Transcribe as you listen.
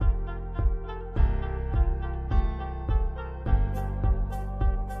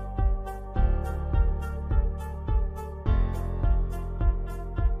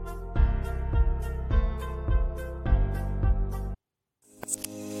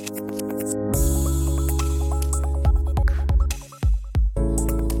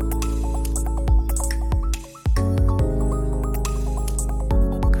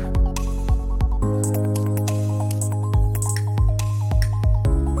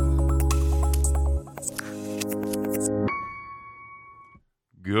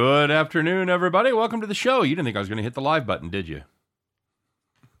Good afternoon, everybody. Welcome to the show. You didn't think I was going to hit the live button, did you?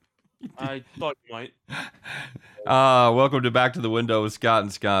 I thought you might. Welcome to Back to the Window with Scott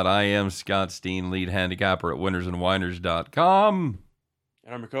and Scott. I am Scott Steen, lead handicapper at winnersandwhiners.com.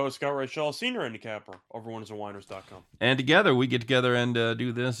 And I'm your co-host, Scott Reichel, senior handicapper over winnersandwhiners.com. And together, we get together and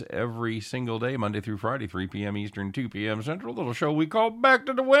do this every single day, Monday through Friday, 3 p.m. Eastern, 2 p.m. Central. A little show we call Back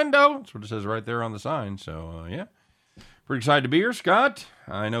to the Window. That's what it says right there on the sign. So, yeah. Pretty excited to be here, Scott.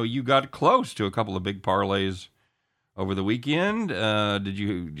 I know you got close to a couple of big parlays over the weekend. Did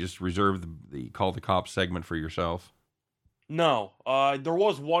you just reserve the Call the Cops segment for yourself? No. There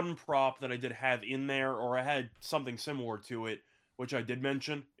was one prop that I did have in there, or I had something similar to it, which I did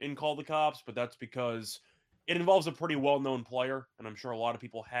mention in Call the Cops, but that's because it involves a pretty well-known player, and I'm sure a lot of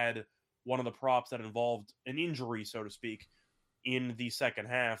people had one of the props that involved an injury, so to speak, in the second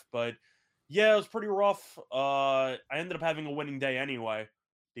half. But yeah, it was pretty rough. I ended up having a winning day anyway,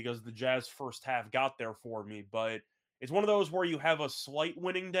 because the Jazz first half got there for me, but it's one of those where you have a slight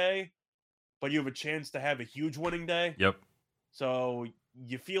winning day, but you have a chance to have a huge winning day. Yep. So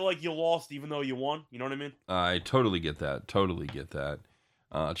you feel like you lost even though you won. You know what I mean? I totally get that.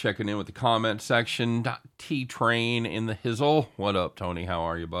 Checking in with the comment section. T-Train in the hizzle. What up, Tony? How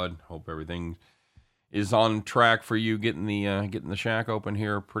are you, bud? Hope everything is on track for you getting the shack open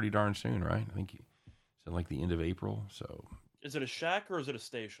here pretty darn soon, right? I think it's like the end of April. So is it a shack or is it a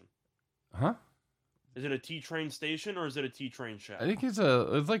station? Huh? Is it a T-Train station or is it a T-Train shack? I think it's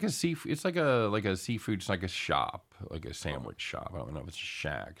like a seafood. It's like a seafood. It's like a shop, like a sandwich shop. I don't know if it's a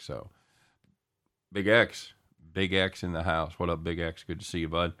shack. So, Big X in the house. What up, Big X? Good to see you,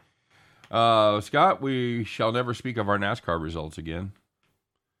 bud. Scott, we shall never speak of our NASCAR results again.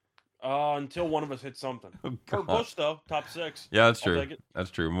 Until one of us hits something. Kurt Busch, though, top 6. Yeah, that's true.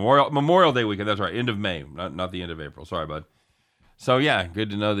 That's true. Memorial Day weekend. That's right. End of May, not the end of April. Sorry, bud. So yeah,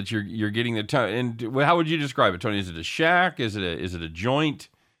 good to know that you're getting the time. And how would you describe it, Tony? Is it a shack? Is it a joint?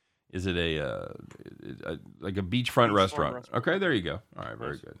 Is it like a beachfront restaurant? Okay, there you go. All right,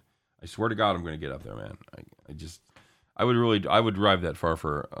 very good. I swear to God, I'm going to get up there, man. I would drive that far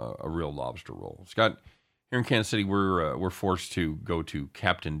for a real lobster roll. Scott, here in Kansas City, we're forced to go to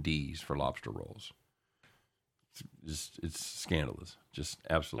Captain D's for lobster rolls. It's scandalous, just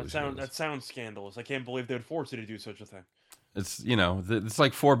absolutely. That sounds scandalous. I can't believe they would force you to do such a thing. It's it's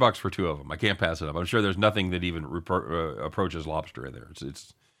like $4 for 2 of them. I can't pass it up. I'm sure there's nothing that even approaches lobster in there.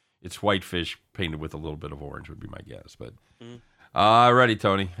 It's white fish painted with a little bit of orange would be my guess. But ready,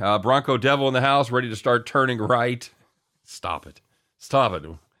 Tony. Bronco Devil in the house, ready to start turning right. Stop it.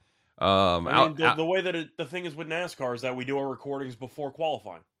 The way that the thing is with NASCAR is that we do our recordings before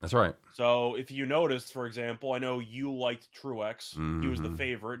qualifying. That's right. So if you noticed, for example, I know you liked Truex. Mm-hmm. He was the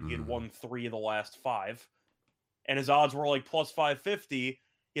favorite. He had won 3 of the last 5. And his odds were like plus 550.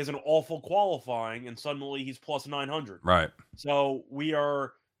 He has an awful qualifying, and suddenly he's plus 900. Right. So we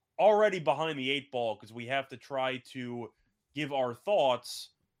are already behind the 8 ball because we have to try to give our thoughts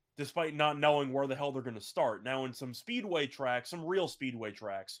despite not knowing where the hell they're going to start. Now, in some speedway tracks, some real speedway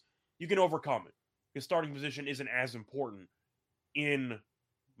tracks, you can overcome it. His starting position isn't as important. In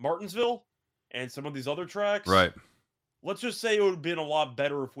Martinsville and some of these other tracks, right? Let's just say it would have been a lot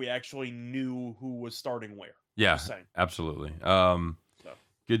better if we actually knew who was starting where. Yeah, absolutely.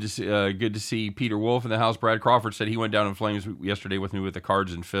 Good to see Peter Wolf in the house. Brad Crawford said he went down in flames yesterday with me with the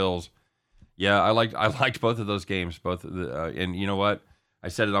Cards and Phils. Yeah, I liked both of those games. And you know what? I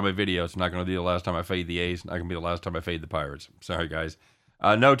said it on my video. It's not going to be the last time I fade the A's. Not going to be the last time I fade the Pirates. Sorry, guys.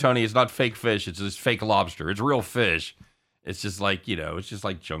 No, Tony, it's not fake fish. It's just fake lobster. It's real fish. It's just like it's just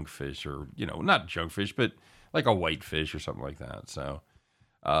like junk fish, or not junk fish, but like a white fish or something like that. So.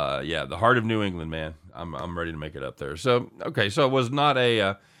 Yeah, the heart of New England, man. I'm ready to make it up there. So, okay, so it was not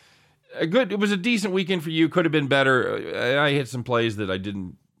a good. It was a decent weekend for you. Could have been better. I hit some plays that I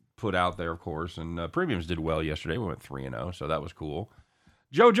didn't put out there, of course, and premiums did well yesterday. We went 3-0, so that was cool.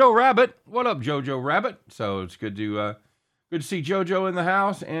 Jojo Rabbit, what up, Jojo Rabbit? So it's good to see Jojo in the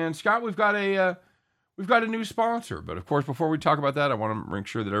house. And Scott, we've got a new sponsor. But of course, before we talk about that, I want to make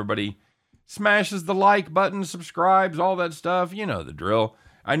sure that everybody smashes the like button, subscribes, all that stuff. You know the drill.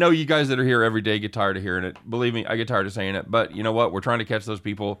 I know you guys that are here every day get tired of hearing it. Believe me, I get tired of saying it. But you know what? We're trying to catch those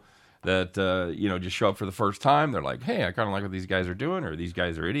people that, just show up for the first time. They're like, hey, I kind of like what these guys are doing, or these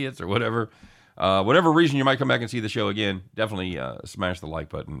guys are idiots, or whatever. Whatever reason you might come back and see the show again, definitely smash the like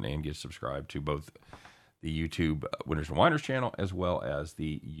button and get subscribed to both the YouTube Winners and Whiners channel as well as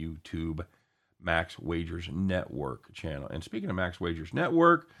the YouTube Max Wagers Network channel. And speaking of Max Wagers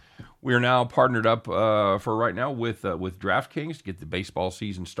Network, we are now partnered up for right now with DraftKings to get the baseball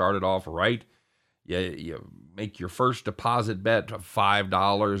season started off right. You make your first deposit bet of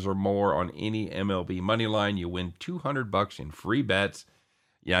 $5 or more on any MLB money line. You win $200 in free bets.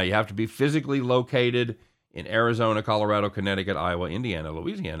 Yeah, you have to be physically located in Arizona, Colorado, Connecticut, Iowa, Indiana,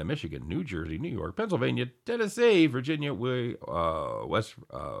 Louisiana, Michigan, New Jersey, New York, Pennsylvania, Tennessee, Virginia,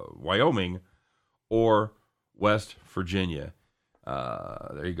 Wyoming, or West Virginia.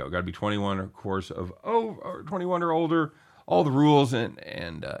 There you go. Got to be 21, of course, or 21 or older. All the rules and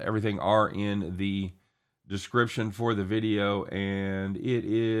everything are in the description for the video, and it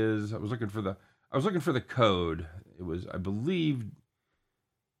is. I was looking for the code. It was, I believe.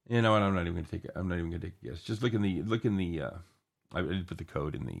 You know what? I'm not even gonna take a guess. Just look in the. I did put the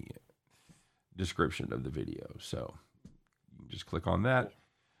code in the description of the video, so you can just click on that.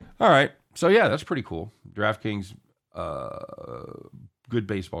 All right. So yeah, that's pretty cool. DraftKings, good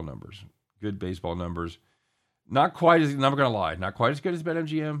baseball numbers. Good baseball numbers. Not quite as, I'm not gonna lie, not quite as good as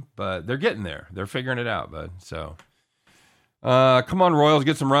BetMGM, but they're getting there. They're figuring it out, bud. So, come on, Royals,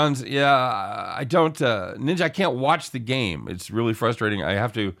 get some runs. Yeah, I don't, Ninja. I can't watch the game. It's really frustrating. I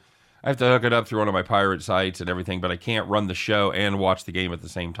have to hook it up through one of my pirate sites and everything, but I can't run the show and watch the game at the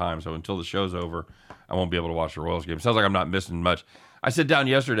same time. So until the show's over, I won't be able to watch the Royals game. Sounds like I'm not missing much. I sat down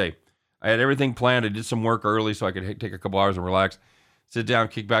yesterday. I had everything planned. I did some work early so I could take a couple hours and relax. Sit down,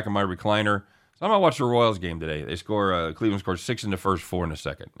 kick back in my recliner. So I'm going to watch the Royals game today. They Cleveland scored 6 in the first, 4 in the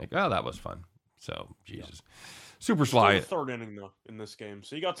second. Like, oh, that was fun. So, Jesus. Yeah. Super Sly. It's the third inning, though, in this game,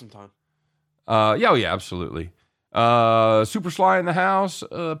 so you got some time. Yeah, absolutely. Super Sly in the house.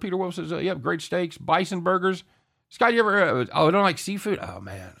 Peter Wolf says, yep, great steaks, bison burgers. Scott, you ever, don't like seafood? Oh,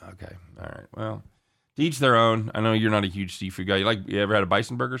 man. Okay. All right. Well, to each their own. I know you're not a huge seafood guy. You ever had a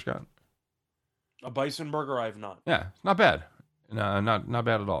bison burger, Scott? A bison burger, I have not. Yeah, it's not bad. No, not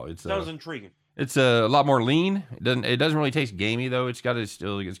bad at all. It sounds intriguing. It's a lot more lean. It doesn't really taste gamey though. It's just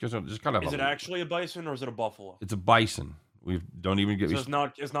kind of. Is it actually a bison or is it a buffalo? It's a bison. Don't even get so me.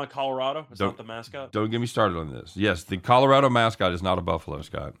 It's not Colorado. It's not the mascot. Don't get me started on this. Yes, the Colorado mascot is not a buffalo,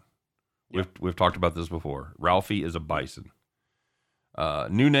 Scott. Yep. We've talked about this before. Ralphie is a bison.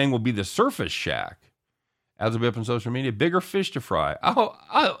 New name will be the Surface Shack. As will be up on social media. Bigger fish to fry. Oh,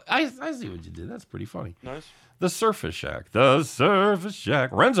 I see what you did. That's pretty funny. Nice. The Surface Shack. The Surface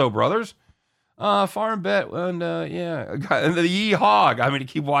Shack. Renzo Brothers. Farm Bet. And and the Yee Hog. I'm going to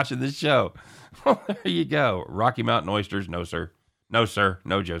keep watching this show. There you go. Rocky Mountain Oysters. No, sir. No, sir.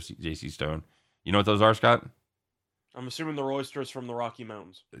 No, J.C. Stone. You know what those are, Scott? I'm assuming they're oysters from the Rocky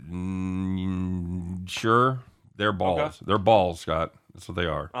Mountains. Sure. They're balls. Okay. They're balls, Scott. That's what they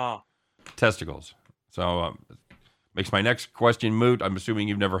are. Testicles. So makes my next question moot. I'm assuming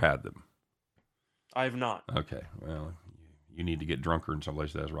you've never had them. I have not. Okay. Well, you need to get drunker in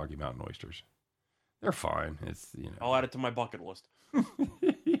someplace that has Rocky Mountain oysters. They're fine. I'll add it to my bucket list.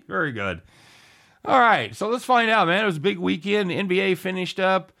 Very good. All right. So let's find out, man. It was a big weekend. NBA finished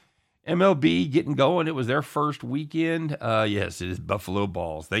up. MLB getting going. It was their first weekend. Yes, it is Buffalo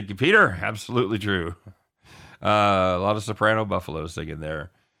Balls. Thank you, Peter. Absolutely true. A lot of soprano buffaloes singing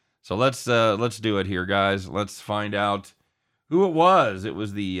there. So let's do it here, guys. Let's find out who it was. It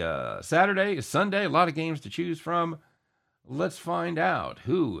was the Sunday, a lot of games to choose from. Let's find out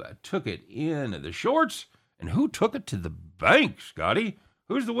who took it in the shorts and who took it to the bank, Scotty.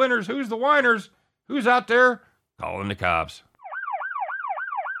 Who's the winners? Who's the whiners? Who's out there calling the cops?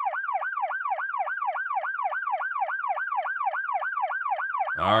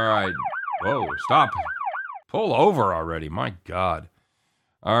 All right. Whoa, stop. Pull over already. My God.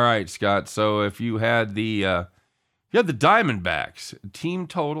 All right, Scott. So if you had the Diamondbacks team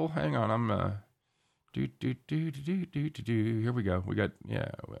total, hang on, I'm here we go. We got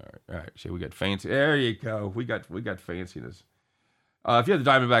all right. So we got fancy. There you go. We got fanciness. If you had the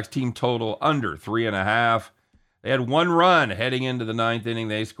Diamondbacks team total under 3.5, they had 1 run heading into the 9th inning.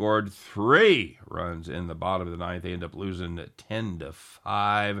 They scored 3 runs in the bottom of the 9th. They ended up losing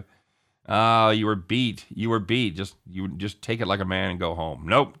 10-5. You were beat. You just take it like a man and go home.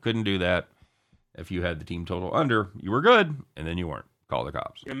 Nope, couldn't do that. If you had the team total under, you were good, and then you weren't. Call the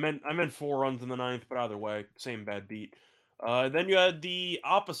cops. I meant 4 runs in the 9th, but either way, same bad beat. Then you had the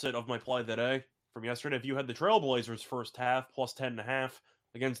opposite of my play today from yesterday. If you had the Trailblazers first half plus 10.5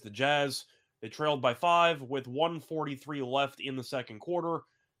 against the Jazz, they trailed by 5 with 1:43 left in the second quarter.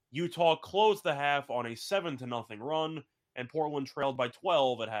 Utah closed the half on a 7-0 run, and Portland trailed by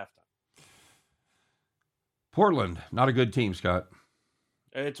 12 at halftime. Portland, not a good team, Scott.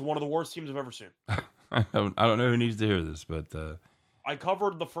 It's one of the worst teams I've ever seen. I don't know who needs to hear this, but I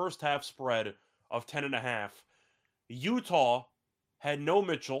covered the first half spread of 10.5. Utah had no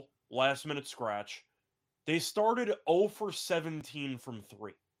Mitchell, last minute scratch. They started 0 for 17 from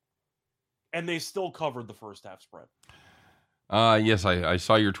 3. and they still covered the first half spread. Yes, I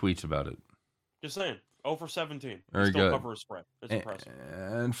saw your tweets about it. Just saying, 0 for 17. Very Still good. cover a spread. It's impressive.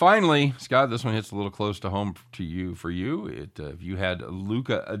 And finally, Scott, this one hits a little close to home for you. If you had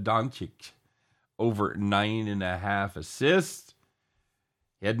Luka Doncic over 9.5 assists.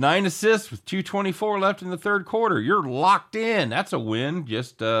 He had 9 assists with 2:24 left in the third quarter. You're locked in. That's a win.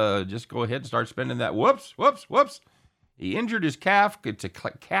 Just go ahead and start spending that. Whoops. He injured his calf. It's a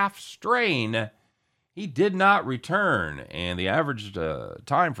calf strain. He did not return. And the average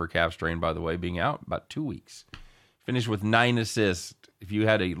time for calf strain, by the way, being out, about 2 weeks. Finished with 9 assists. If you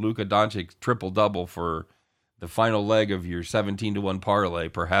had a Luka Doncic triple-double for the final leg of your 17-1 parlay,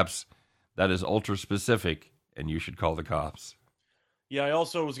 perhaps that is ultra-specific, and you should call the cops. Yeah, I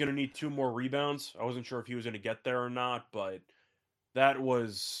also was going to need 2 more rebounds. I wasn't sure if he was going to get there or not, but that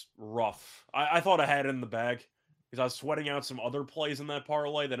was rough. I thought I had it in the bag because I was sweating out some other plays in that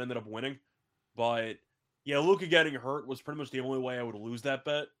parlay that ended up winning. But, yeah, Luka getting hurt was pretty much the only way I would lose that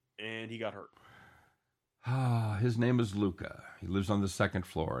bet, and he got hurt. His name is Luka. He lives on the second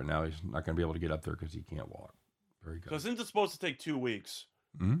floor, and now he's not going to be able to get up there because he can't walk. Very good. So since it's supposed to take 2 weeks,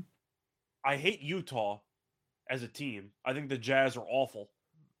 I hate Utah as a team. I think the Jazz are awful,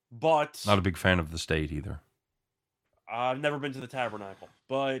 but not a big fan of the state either. I've never been to the Tabernacle.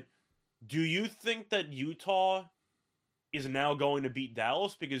 But do you think that Utah is now going to beat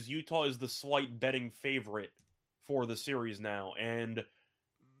Dallas? Because Utah is the slight betting favorite for the series now. And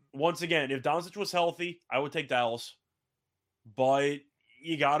once again, if Doncic was healthy, I would take Dallas. But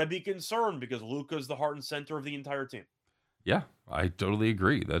you got to be concerned because Luka's the heart and center of the entire team. Yeah, I totally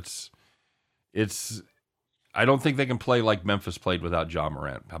agree. I don't think they can play like Memphis played without Ja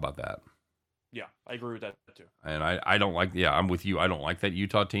Morant. How about that? Yeah, I agree with that too. And I don't like, I'm with you. I don't like that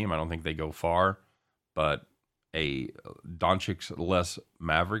Utah team. I don't think they go far. But a Doncic-less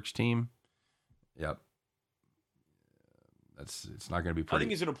Mavericks team, yep. It's not going to be pretty. I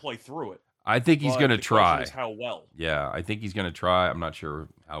think he's going to play through it. I think he's going to try. How well? Yeah, I think he's going to try. I'm not sure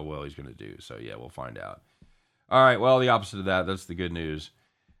how well he's going to do. So, yeah, we'll find out. All right, well, the opposite of that, that's the good news.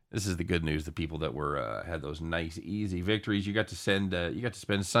 This is the good news. The people that were had those nice, easy victories. You got to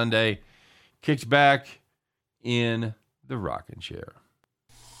spend Sunday kicked back in the rocking chair.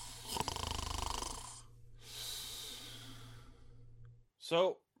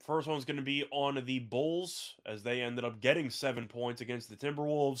 So, first one's going to be on the Bulls, as they ended up getting 7 points against the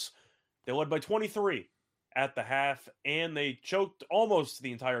Timberwolves. They led by 23 at the half, and they choked almost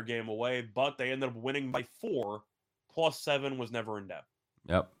the entire game away, but they ended up winning by 4. Plus 7 was never in doubt.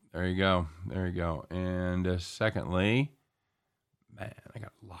 Yep. There you go. And secondly, man, I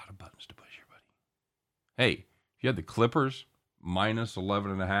got a lot of buttons to push here, buddy. Hey, if you had the Clippers minus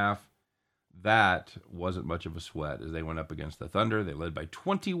 11.5, that wasn't much of a sweat as they went up against the Thunder. They led by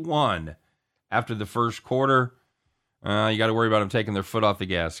 21 after the first quarter. You got to worry about them taking their foot off the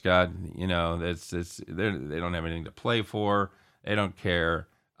gas, Scott. You know, they don't have anything to play for. They don't care.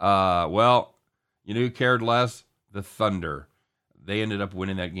 Well, you know who cared less? The Thunder. They ended up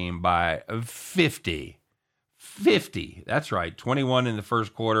winning that game by 50. 50. That's right. 21 in the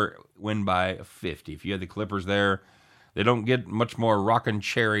first quarter, win by 50. If you had the Clippers there, they don't get much more rockin'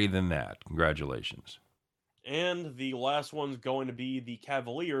 cherry than that. Congratulations. And the last one's going to be the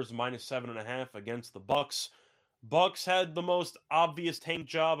Cavaliers minus 7.5 against the Bucks. Bucks had the most obvious tank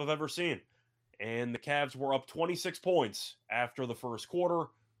job I've ever seen. And the Cavs were up 26 points after the first quarter,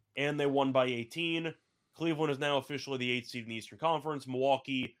 and they won by 18. Cleveland is now officially the 8th seed in the Eastern Conference.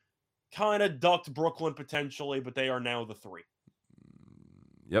 Milwaukee kind of ducked Brooklyn potentially, but they are now the 3.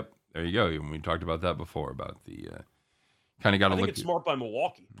 Yep, there you go. We talked about that before, about the kind of got to look. I think it's smart by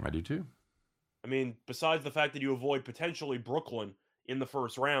Milwaukee. I do too. I mean, besides the fact that you avoid potentially Brooklyn in the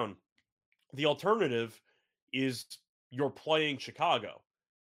first round, the alternative is you're playing Chicago.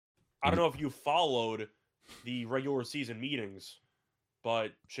 I don't know if you followed the regular season meetings,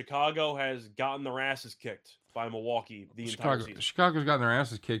 but Chicago has gotten their asses kicked by Milwaukee the entire season. Chicago's gotten their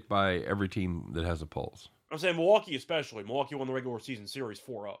asses kicked by every team that has a pulse. I'm saying Milwaukee especially. Milwaukee won the regular season series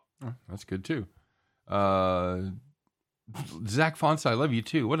 4-0. Oh, that's good too. Zach Fonsa, I love you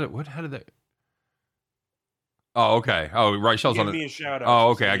too. How did that? Oh, okay. Oh, right. Shell's on me a shout out.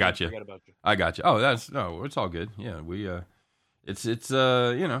 Oh, okay. I got you. I got you. Oh, it's all good. Yeah, we it's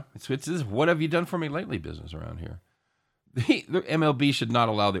what have you done for me lately business around here. The MLB should not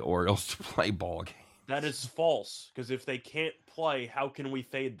allow the Orioles to play ball games. That is false, because if they can't play, how can we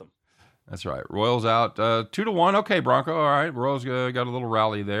fade them? That's right. Royals out 2-1. Okay, Bronco. All right. Royals got a little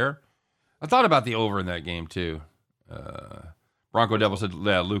rally there. I thought about the over in that game too. Bronco Devil said,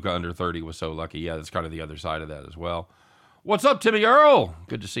 yeah, Luka under 30 was so lucky. Yeah, that's kind of the other side of that as well. What's up, Timmy Earl?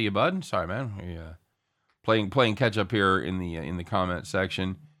 Good to see you, bud. Sorry, man. We playing catch up here in the comment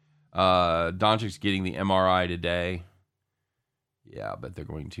section. Doncic's getting the MRI today. Yeah, but they're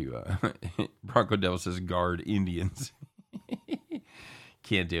going to Bronco Devil says guard Indians.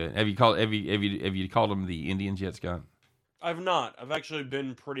 Can't do it. Have you called them the Indians yet, Scott? I've not. I've actually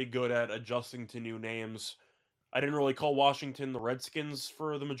been pretty good at adjusting to new names. I didn't really call Washington the Redskins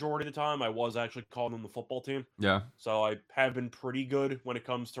for the majority of the time. I was actually calling them the football team. Yeah. So I have been pretty good when it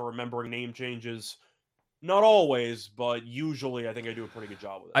comes to remembering name changes. Not always, but usually I think I do a pretty good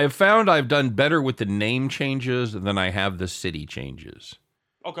job with it. I have found I've done better with the name changes than I have the city changes.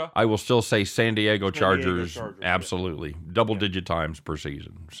 Okay. I will still say San Diego Chargers, Chargers, absolutely. Double-digit times per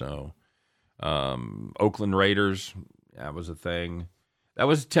season. So, Oakland Raiders, that was a thing. That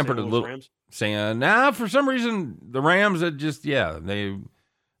was tempered a little. Rams? For some reason, the Rams, they...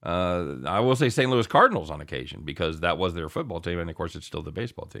 I will say St. Louis Cardinals on occasion because that was their football team, and of course it's still the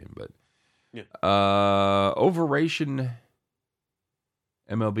baseball team. But overration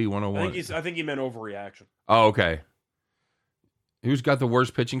MLB 101. I think he meant overreaction. Oh, okay. Who's got the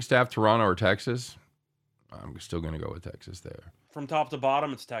worst pitching staff, Toronto or Texas? I'm still going to go with Texas there. From top to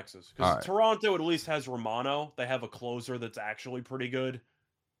bottom, it's Texas. Because right. Toronto at least has Romano. They have a closer that's actually pretty good.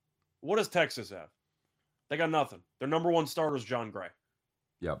 What does Texas have? They got nothing. Their number one starter is John Gray.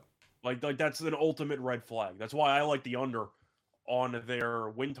 Yep. Like that's an ultimate red flag. That's why I like the under on their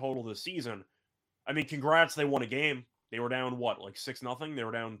win total this season. I mean, congrats, they won a game. They were down, 6-0? They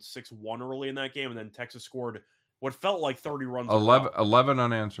were down 6-1 early in that game, and then Texas scored what felt like 30 runs. 11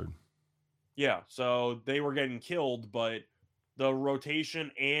 unanswered. Yeah, so they were getting killed, but the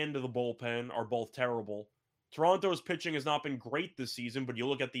rotation and the bullpen are both terrible. Toronto's pitching has not been great this season, but you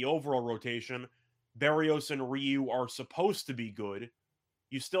look at the overall rotation, Berrios and Ryu are supposed to be good.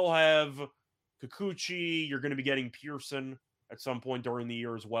 You still have Kikuchi. You're going to be getting Pearson at some point during the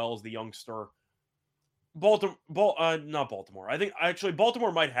year as well as the youngster. Not Baltimore. I think actually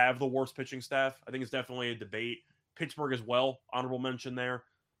Baltimore might have the worst pitching staff. I think it's definitely a debate. Pittsburgh as well, honorable mention there.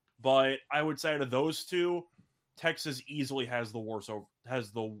 But I would say out of those two, Texas easily has the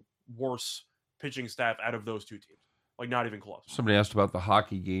worst pitching staff out of those two teams. Like, not even close. Somebody asked about the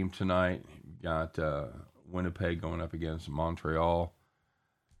hockey game tonight. Got Winnipeg going up against Montreal.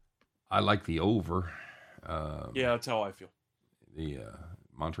 I like the over. Yeah, that's how I feel. The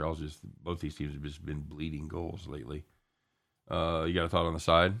Montreal's both these teams have just been bleeding goals lately. You got a thought on the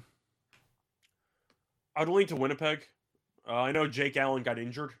side? I'd lean to Winnipeg. I know Jake Allen got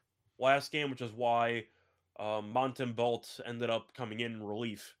injured last game, which is why Montembeault ended up coming in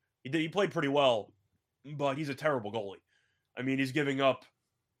relief. He played pretty well, but he's a terrible goalie. I mean, he's giving up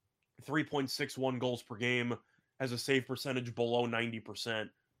 3.61 goals per game, has a save percentage below 90%.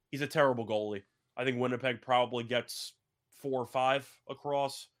 He's a terrible goalie. I think Winnipeg probably gets 4 or 5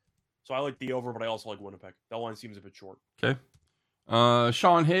 across. So I like the over, but I also like Winnipeg. That line seems a bit short. Okay.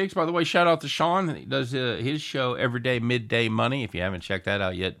 Sean Higgs, by the way, shout out to Sean. He does his show every day, Midday Money. If you haven't checked that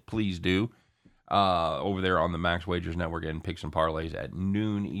out yet, please do. Over there on the Max Wagers Network and Picks and Parlays at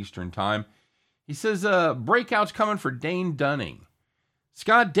noon Eastern time. He says, breakout's coming for Dane Dunning.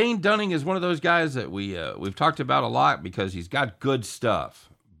 Scott, Dane Dunning is one of those guys that we've talked about a lot because he's got good stuff,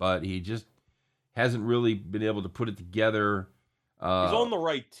 but he just hasn't really been able to put it together. He's on the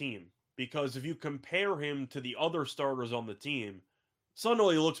right team because if you compare him to the other starters on the team,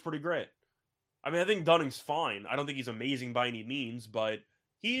 suddenly he looks pretty great. I mean, I think Dunning's fine. I don't think he's amazing by any means, but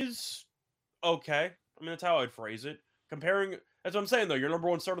he's okay. I mean, that's how I'd phrase it. Comparing, that's what I'm saying, though. Your number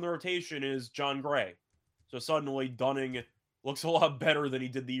one starter in the rotation is John Gray. So suddenly Dunning looks a lot better than he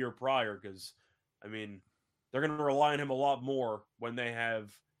did the year prior because, I mean, they're going to rely on him a lot more when they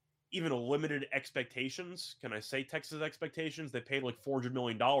have even limited expectations. Can I say Texas expectations? They paid like $400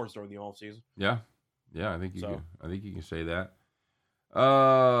 million during the offseason. Yeah. I think you can say that.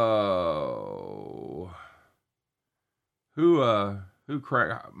 Who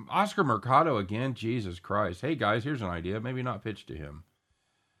cracked Oscar Mercado again? Jesus Christ. Hey guys, here's an idea. Maybe not pitch to him.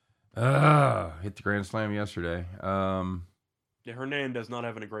 Hit the grand slam yesterday. Yeah, Hernandez not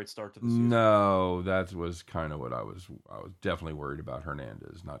having a great start to the season. No, that was kind of what I was definitely worried about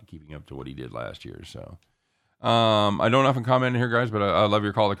Hernandez not keeping up to what he did last year. So, I don't often comment here, guys, but I love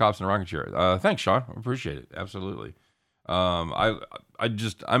your call, the cops and the rocket chair. Thanks, Sean. I appreciate it. Absolutely. I'm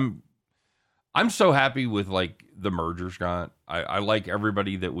so happy with like the merger, Scott. I like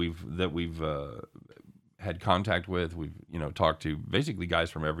everybody that we've had contact with. We've talked to basically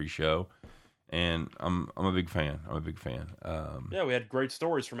guys from every show. And I'm a big fan. Yeah, we had great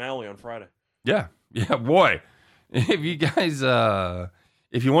stories from Allie on Friday. Yeah, boy. If you guys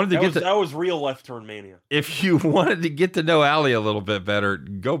If you wanted to that was real left turn mania. If you wanted to get to know Allie a little bit better,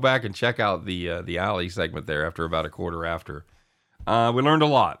 go back and check out the Allie segment there after about a quarter after. We learned a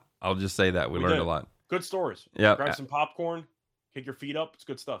lot. I'll just say that we learned a lot. Good stories. Yeah. Grab some popcorn, kick your feet up. It's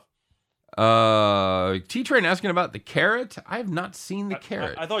good stuff. T-Train asking about the carrot. I have not seen the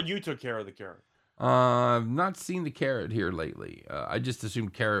carrot. I thought you took care of the carrot. I've not seen the carrot here lately. I just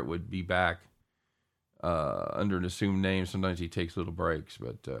assumed Carrot would be back under an assumed name. Sometimes he takes little breaks,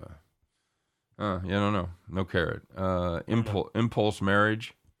 but no Carrot. Impulse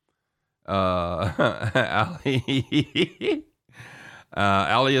Marriage. Allie.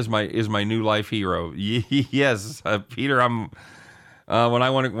 Allie is my new life hero. Yes, Peter. When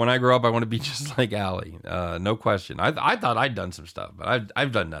I grow up, I want to be just like Allie. No question. I thought I'd done some stuff, but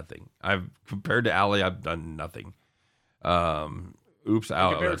I've done nothing. Compared to Allie, I've done nothing. Oops.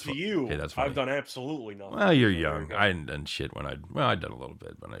 Compared to you, okay, that's funny. I've done absolutely nothing. Well, you're young. I hadn't done shit I'd done a little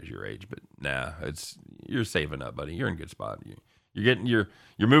bit when I was your age, but nah, you're saving up, buddy. You're in a good spot. You're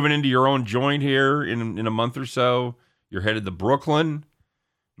moving into your own joint here in a month or so. You're headed to Brooklyn.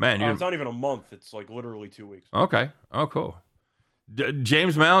 Man, it's not even a month. It's like literally 2 weeks. Okay. Oh, cool.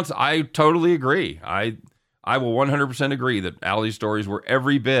 James Mounts, I totally agree. I will 100% agree that Allie's stories were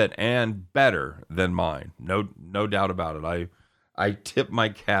every bit and better than mine. No doubt about it. I tip my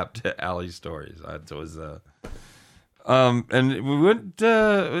cap to Allie's stories. It was and we went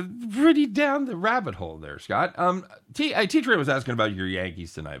pretty down the rabbit hole there, Scott. T-Train was asking about your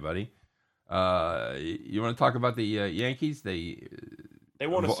Yankees tonight, buddy. You want to talk about the Yankees? They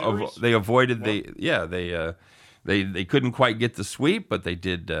won a series. They avoided They couldn't quite get the sweep, but they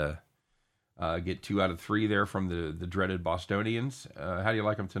did get 2 out of 3 there from the dreaded Bostonians. How do you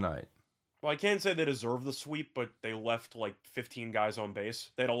like them tonight? Well, I can't say they deserve the sweep, but they left like 15 guys on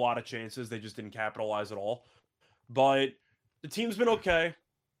base. They had a lot of chances. They just didn't capitalize at all. But the team's been okay.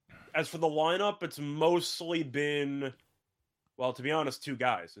 As for the lineup, it's mostly been, well, to be honest, 2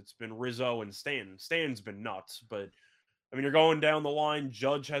 guys. It's been Rizzo and Stanton. Stanton's been nuts, but I mean, you're going down the line.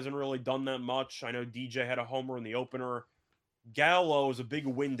 Judge hasn't really done that much. I know DJ had a homer in the opener. Gallo is a big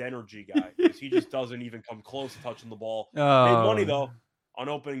wind energy guy because he just doesn't even come close to touching the ball. Made money, though, on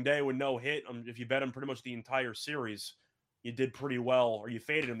opening day with no hit. If you bet him pretty much the entire series, you did pretty well, or you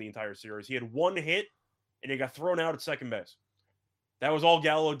faded him the entire series. He had 1 hit, and he got thrown out at second base. That was all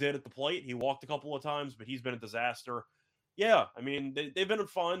Gallo did at the plate. He walked a couple of times, but he's been a disaster. Yeah, I mean, they've been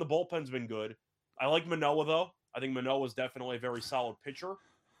fine. The bullpen's been good. I like Manoah, though. I think Manoah is definitely a very solid pitcher.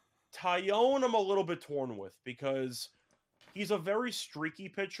 Taillon, I'm a little bit torn with because he's a very streaky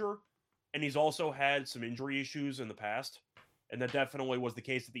pitcher, and he's also had some injury issues in the past. And that definitely was the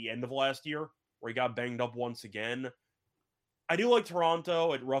case at the end of last year, where he got banged up once again. I do like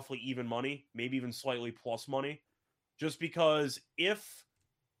Toronto at roughly even money, maybe even slightly plus money, just because if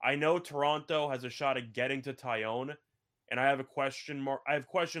I know Toronto has a shot at getting to Taillon, and I have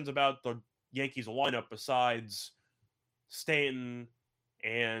questions about the Yankees lineup besides Stanton,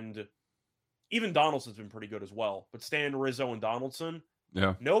 and even Donaldson's been pretty good as well. But Stanton, Rizzo, and Donaldson,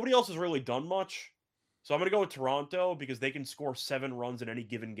 nobody else has really done much. So I'm going to go with Toronto because they can score 7 runs in any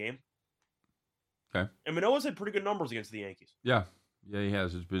given game. Okay. And Manoah's had pretty good numbers against the Yankees. Yeah, he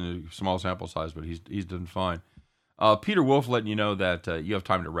has. It's been a small sample size, but he's done fine. Peter Wolf letting you know that you have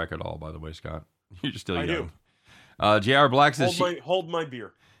time to wreck it all, by the way, Scott. You're still young. I do. J.R. Black says... Hold my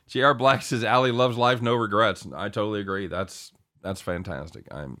beer. J.R. Black says Allie loves life, no regrets. I totally agree. That's fantastic.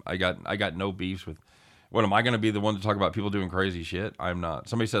 I got no beefs with. What am I going to be the one to talk about people doing crazy shit? I'm not.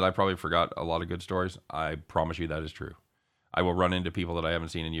 Somebody said I probably forgot a lot of good stories. I promise you that is true. I will run into people that I haven't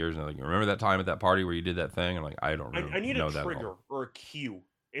seen in years and they're like, remember that time at that party where you did that thing? I'm like, I don't remember. I need a trigger or a cue.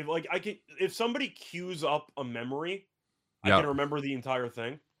 If somebody cues up a memory, I can remember the entire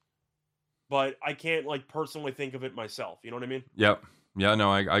thing. But I can't personally think of it myself. You know what I mean? Yep. Yeah,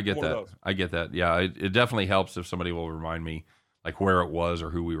 no, I get that. I get that. Yeah, it definitely helps if somebody will remind me where it was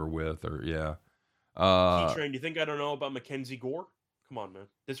or who we were with or yeah. T-Train, do you think I don't know about Mackenzie Gore? Come on, man.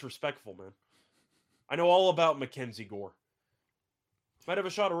 Disrespectful, man. I know all about Mackenzie Gore. Might have a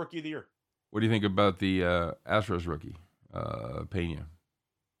shot at Rookie of the Year. What do you think about the Astros rookie, Pena?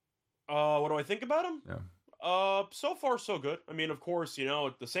 What do I think about him? Yeah. So far, so good. I mean, of course,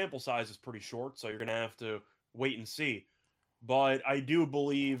 the sample size is pretty short, so you're going to have to wait and see. But I do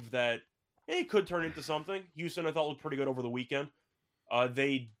believe that he could turn into something. Houston, I thought, looked pretty good over the weekend.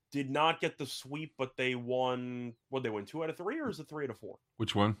 They did not get the sweep, but they won. What, they win 2 out of 3, or is it 3 out of 4?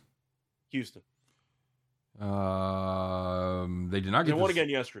 Which one? Houston. They did not get. They won again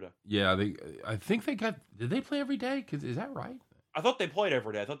yesterday. Yeah, I think they got. Did they play every day? Is that right? I thought they played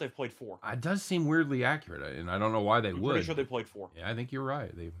every day. I thought they played 4. It does seem weirdly accurate, and I don't know why they I'm would. pretty sure they played 4. Yeah, I think you're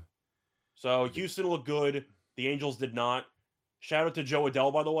right. So Houston looked good. The Angels did not. Shout out to Joe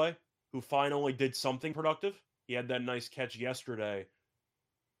Adell, by the way, who finally did something productive. He had that nice catch yesterday.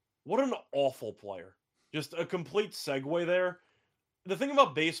 What an awful player. Just a complete segue there. The thing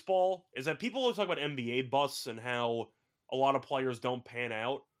about baseball is that people always talk about NBA busts and how a lot of players don't pan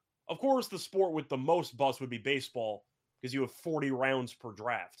out. Of course, the sport with the most busts would be baseball because you have 40 rounds per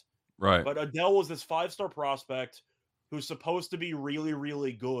draft. Right. But Adell was this 5-star prospect who's supposed to be really,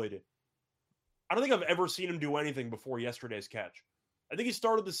 really good. I don't think I've ever seen him do anything before yesterday's catch. I think he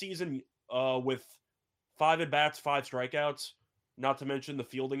started the season with 5 at-bats, 5 strikeouts, not to mention the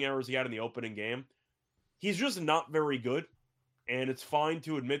fielding errors he had in the opening game. He's just not very good, and it's fine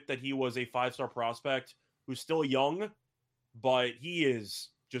to admit that he was a 5-star prospect who's still young, but he is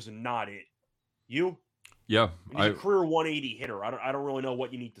just not it. You? Yeah, He's a career 180 hitter. I don't really know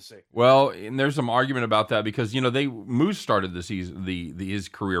what you need to say. Well, and there's some argument about that because Moose started the season his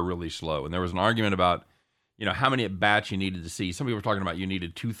career really slow, and there was an argument about how many at bats you needed to see. Some people were talking about you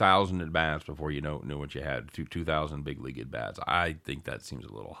needed 2,000 at bats before you knew what you had. 2,000 big league at bats. I think that seems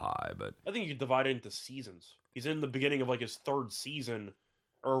a little high, but I think you could divide it into seasons. He's in the beginning of like his 3rd season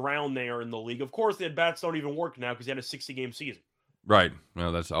or around there in the league. Of course, the at bats don't even work now because he had a 60-game season. Right.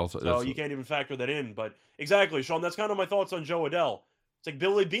 No, that's also so you can't even factor that in. But exactly, Sean. That's kind of my thoughts on Joe Adell. It's like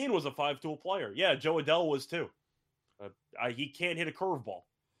Billy Beane was a 5-tool player. Yeah, Joe Adell was too. He can't hit a curveball.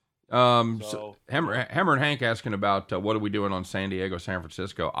 So Hammer and Hank asking about what are we doing on San Diego, San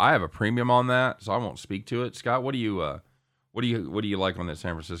Francisco. I have a premium on that, so I won't speak to it. Scott, what do you like on that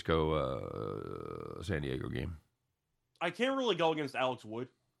San Francisco San Diego game? I can't really go against Alex Wood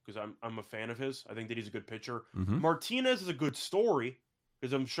because I'm a fan of his. I think that he's a good pitcher. Mm-hmm. Martinez is a good story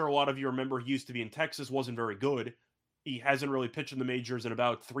because I'm sure a lot of you remember he used to be in Texas, wasn't very good. He hasn't really pitched in the majors in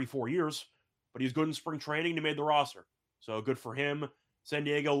about 3-4 years, but he's good in spring training. He made the roster, so good for him. San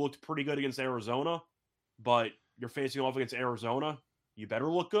Diego looked pretty good against Arizona, but you're facing off against Arizona. You better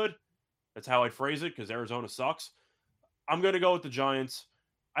look good. That's how I'd phrase it because Arizona sucks. I'm going to go with the Giants.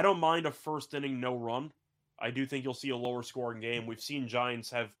 I don't mind a first inning no run. I do think you'll see a lower scoring game. We've seen Giants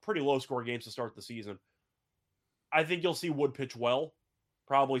have pretty low scoring games to start the season. I think you'll see Wood pitch well.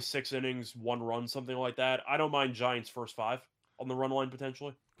 Probably 6 innings, 1 run, something like that. I don't mind Giants first 5 on the run line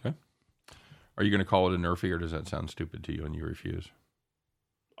potentially. Okay. Are you going to call it a Nerfie or does that sound stupid to you and you refuse?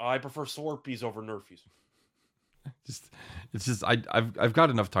 I prefer Slurpees over Nerfies. It's just I've got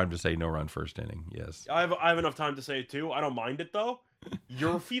enough time to say no run first inning. Yes, I have enough time to say it too. I don't mind it though.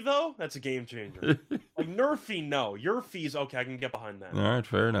 Yerfie though, that's a game changer. Like Nerfie, no. Yerfie's okay. I can get behind that. All right,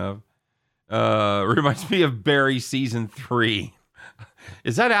 fair enough. Reminds me of Barry season 3.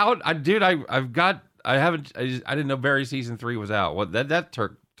 Is that out? I didn't know Barry season 3 was out. What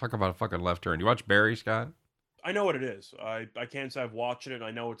talk about a fucking left turn. You watch Barry, Scott? I know what it is. I can't say I've watched it.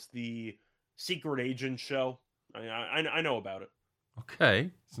 I know it's the secret agent show. I know about it. Okay,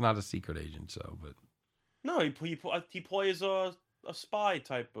 it's not a secret agent show, but no, he plays a spy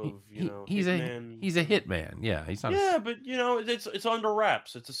type of he's hitman. He's a hitman. Yeah, he's not. Yeah, but it's under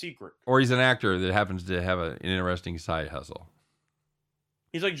wraps. It's a secret. Or he's an actor that happens to have an interesting side hustle.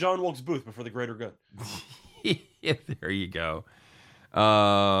 He's like John Wilkes Booth before the greater good. Yeah, there you go.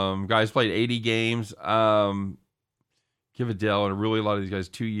 Guys played 80 games. Give Adell and really a lot of these guys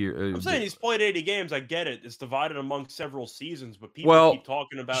 2 years. I'm saying he's played 80 games. I get it. It's divided among several seasons, but people keep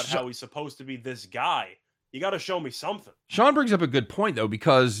talking about how he's supposed to be this guy. You got to show me something. Sean brings up a good point, though,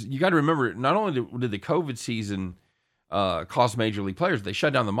 because you got to remember, not only did the COVID season cost major league players, they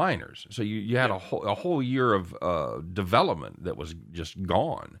shut down the minors. So you had a whole year of development that was just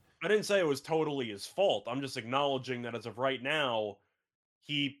gone. I didn't say it was totally his fault. I'm just acknowledging that as of right now,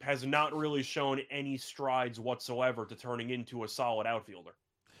 he has not really shown any strides whatsoever to turning into a solid outfielder.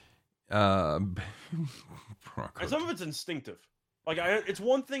 And some of it's instinctive. Like, it's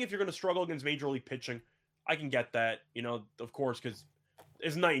one thing if you're going to struggle against major league pitching. I can get that, of course, because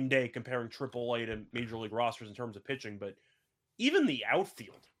it's night and day comparing AAA to major league rosters in terms of pitching. But even the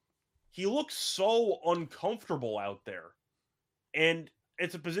outfield, he looks so uncomfortable out there. And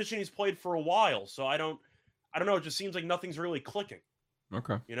it's a position he's played for a while. So I don't know. It just seems like nothing's really clicking.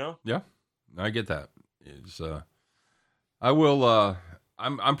 Okay. Yeah, I get that. It's I will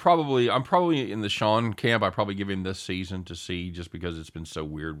I'm probably in the Sean camp. I probably give him this season to see just because it's been so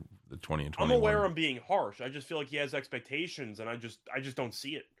weird the 20 and 21. I'm aware I'm being harsh. I just feel like he has expectations and I just don't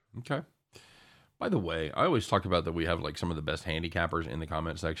see it. Okay. By the way, I always talk about that we have like some of the best handicappers in the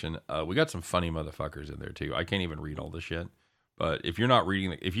comment section. We got some funny motherfuckers in there too. I can't even read all this shit. But if you're not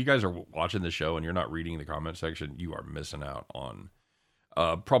reading, if you guys are watching the show and you're not reading the comment section, you are missing out on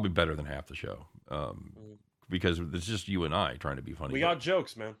probably better than half the show. Because it's just you and I trying to be funny. We got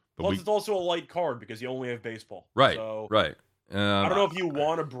jokes, man. Plus, it's also a light card because you only have baseball. Right, so, right. I don't know if you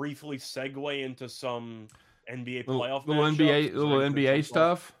want to briefly segue into some NBA playoff little NBA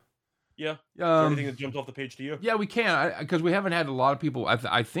stuff. Yeah. Is there anything that jumps off the page to you? Yeah, we can, because we haven't had a lot of people.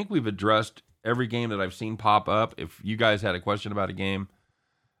 I think we've addressed every game that I've seen pop up. If you guys had a question about a game,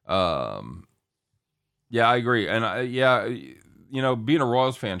 yeah, I agree. And being a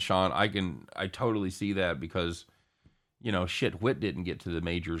Royals fan, Sean, I totally see that because, Whit didn't get to the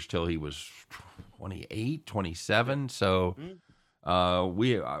majors till he was 28, 27. So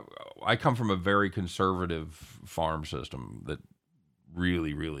I come from a very conservative farm system that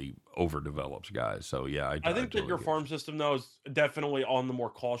really, really overdevelops guys. So yeah, I think that your farm system though is definitely on the more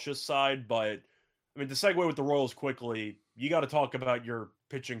cautious side. But I mean, to segue with the Royals quickly, you got to talk about your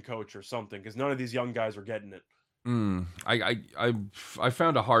pitching coach or something because none of these young guys are getting it. I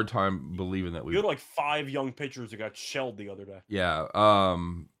found a hard time believing that you had like 5 young pitchers that got shelled the other day. Yeah.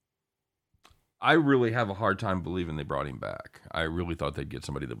 I really have a hard time believing they brought him back. I really thought they'd get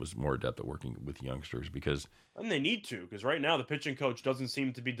somebody that was more adept at working with youngsters because... And they need to, because right now the pitching coach doesn't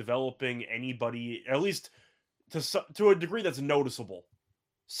seem to be developing anybody, at least to a degree that's noticeable.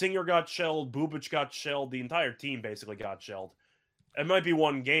 Singer got shelled, Bubic got shelled, the entire team basically got shelled. It might be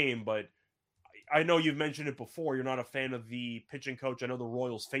one game, but I know you've mentioned it before. You're not a fan of the pitching coach. I know the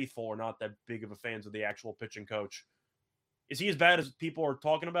Royals faithful are not that big of a fans of the actual pitching coach. Is he as bad as people are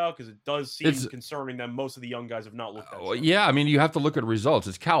talking about? Because it does seem concerning that most of the young guys have not looked at. Yeah, I mean, you have to look at results.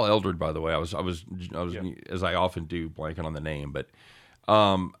 It's Cal Eldred, by the way. I was as I often do, blanking on the name, but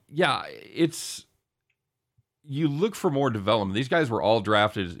yeah, it's you look for more development. These guys were all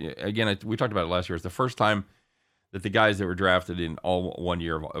drafted. Again, we talked about it last year. It's the first time that the guys that were drafted in all 1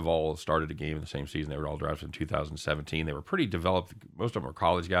 year have all started a game in the same season. They were all drafted in 2017. They were pretty developed. Most of them were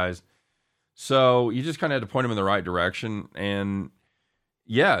college guys. So you just kind of had to point them in the right direction, and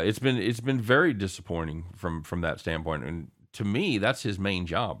yeah, it's been very disappointing from that standpoint. And to me, that's his main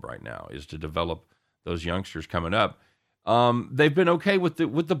job right now is to develop those youngsters coming up. They've been okay with the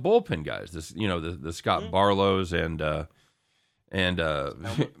bullpen guys. This the Scott Barlows and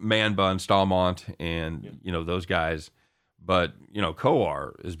Manba and Stallmont and those guys, but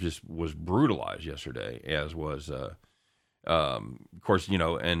Kowar was brutalized yesterday, as was of course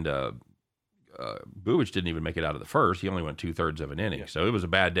Bubic didn't even make it out of the first. He only went 2/3 of an inning. So it was a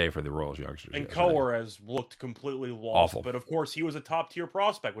bad day for the Royals youngsters. And Kowar has looked completely lost. Awful. But of course, he was a top-tier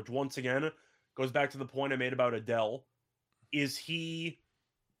prospect, which once again goes back to the point I made about Adele. Is he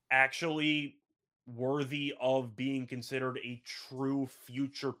actually worthy of being considered a true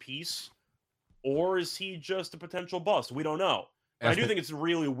future piece? Or is he just a potential bust? We don't know. I do think it's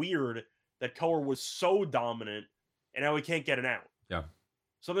really weird that Kowar was so dominant and now he can't get an out. Yeah.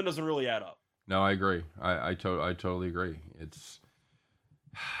 Something doesn't really add up. No, I agree. I totally agree. It's,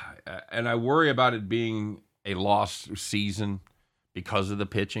 and I worry about it being a lost season because of the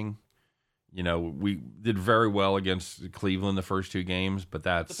pitching. We did very well against Cleveland the first 2 games, but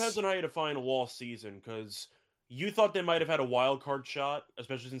that's depends on how you define a lost season. Because you thought they might have had a wild card shot,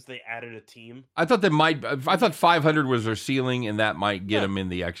 especially since they added a team. I thought 500 was their ceiling, and that might get them in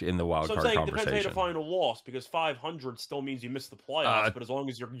the wild card conversation. It depends how you define a loss, because 500 still means you missed the playoffs. But as long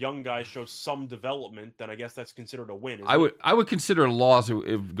as your young guys show some development, then I guess that's considered a win. I would consider a loss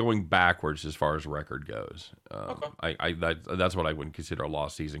if going backwards as far as record goes. Okay. That's what I would consider a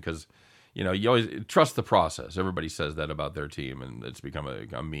lost season because you always trust the process. Everybody says that about their team, and it's become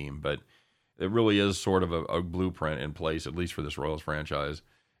a meme, but. It really is sort of a blueprint in place, at least for this Royals franchise,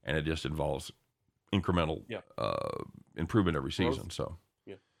 and it just involves incremental improvement every season. So,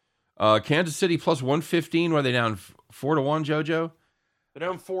 Kansas City plus 115. Were they down 4-1, JoJo? They're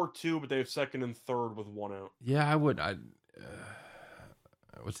down 4-2, but they have second and third with 1 out. Yeah, I would.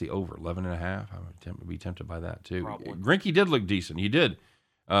 What's the over? 11.5. I would be tempted by that too. Probably. Greinke did look decent. He did.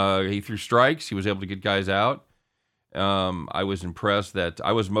 He threw strikes. He was able to get guys out. I was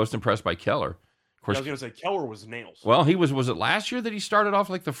most impressed by Keller. Of course, I was going to say Keller was nails. Well, was it last year that he started off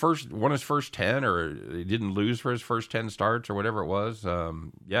like his first 10, or he didn't lose for his first 10 starts or whatever it was?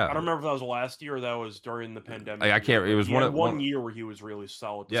 Yeah. I don't remember if that was last year or that was during the pandemic. I can't. It was one year where he was really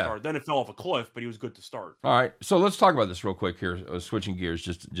solid to start. Then it fell off a cliff, but he was good to start. All right, so let's talk about this real quick here. Switching gears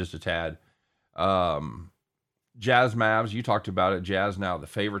just a tad. Jazz Mavs. You talked about it. Jazz now the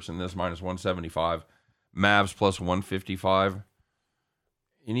favorites in this minus 175. Mavs plus 155.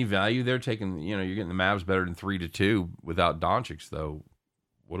 Any value there? Taking, you're getting the Mavs better than 3-2 without Doncic, though.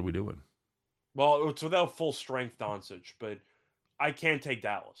 What are we doing? Well, it's without full strength Doncic, but I can't take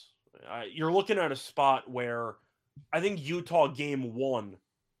Dallas. You're looking at a spot where I think Utah game 1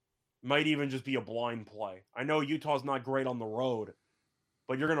 might even just be a blind play. I know Utah's not great on the road,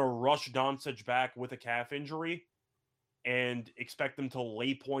 but you're going to rush Doncic back with a calf injury and expect them to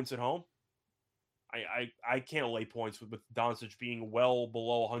lay points at home. I can't lay points with Doncic being well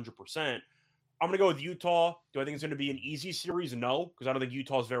below 100%. I'm going to go with Utah. Do I think it's going to be an easy series? No, because I don't think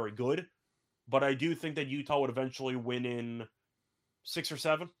Utah's very good. But I do think that Utah would eventually win in 6 or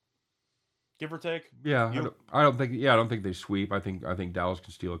 7, give or take. Yeah, I don't think they sweep. I think Dallas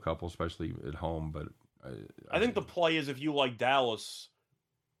can steal a couple, especially at home. But I think the play is, if you like Dallas,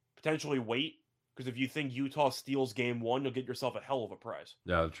 potentially wait, because if you think Utah steals game 1, you'll get yourself a hell of a prize.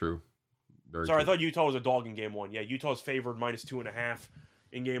 Yeah, true. Sorry, true. I thought Utah was a dog in game 1. Yeah, Utah's favored -2.5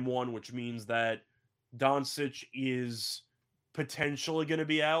 in game 1, which means that Doncic is potentially going to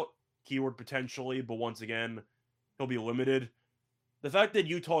be out. Keyword potentially, but once again, he'll be limited. The fact that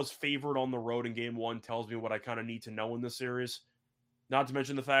Utah is favored on the road in game 1 tells me what I kind of need to know in this series. Not to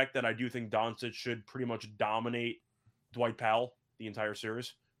mention the fact that I do think Doncic should pretty much dominate Dwight Powell the entire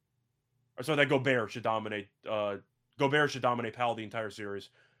series. So that Gobert should dominate Powell the entire series.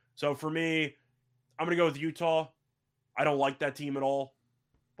 So for me, I'm going to go with Utah. I don't like that team at all,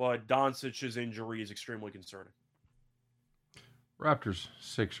 but Doncic's injury is extremely concerning. Raptors,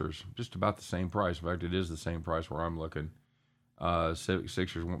 Sixers, just about the same price. In fact, it is the same price where I'm looking.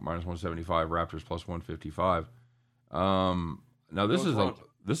 Sixers -175, Raptors +155. Now this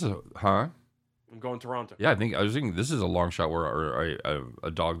is huh? I'm going Toronto. Yeah, I was thinking this is a long shot where a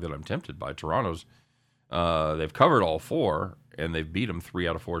dog that I'm tempted by. Toronto's. They've covered all 4 and they've beat them 3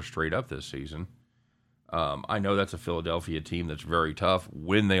 out of 4 straight up this season. I know that's a Philadelphia team that's very tough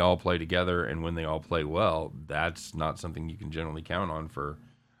when they all play together and when they all play well. That's not something you can generally count on for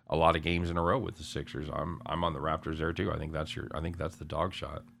a lot of games in a row with the Sixers. I'm on the Raptors there too. I think that's the dog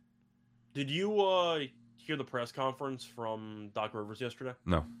shot. Did you hear the press conference from Doc Rivers yesterday?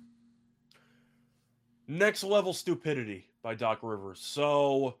 No. Next level stupidity by Doc Rivers.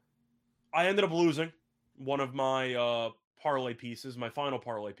 So I ended up losing one of my parlay pieces, my final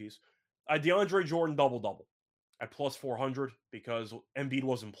parlay piece. I had DeAndre Jordan double-double at +400 because Embiid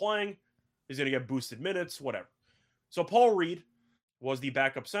wasn't playing. He's going to get boosted minutes, whatever. So Paul Reed was the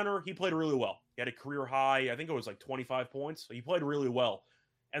backup center. He played really well. He had a career high, I think it was like 25 points. So he played really well.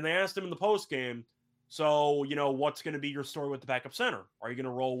 And they asked him in the postgame, so, what's going to be your story with the backup center? Are you going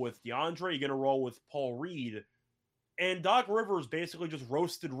to roll with DeAndre? Are you going to roll with Paul Reed? And Doc Rivers basically just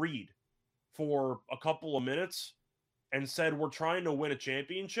roasted Reed for a couple of minutes and said, we're trying to win a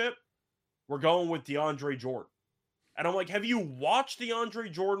championship. We're going with DeAndre Jordan. And I'm like, have you watched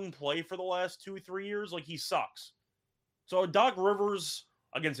DeAndre Jordan play for the last 2-3 years? Like, he sucks. So Doc Rivers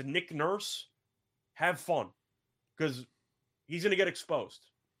against Nick Nurse, have fun. Because he's going to get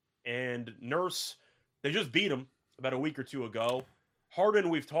exposed. And Nurse, they just beat him about a week or 2 ago. Harden,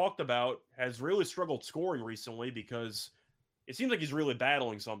 we've talked about, has really struggled scoring recently because it seems like he's really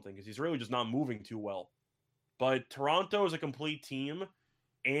battling something because he's really just not moving too well. But Toronto is a complete team,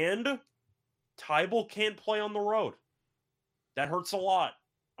 and Tybal can't play on the road. That hurts a lot.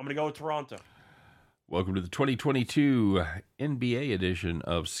 I'm going to go with Toronto. Welcome to the 2022 NBA edition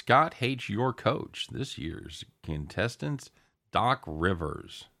of Scott Hates Your Coach. This year's contestants, Doc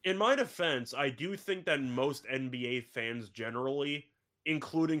Rivers. In my defense, I do think that most NBA fans generally,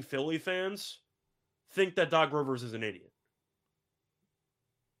 including Philly fans, think that Doc Rivers is an idiot.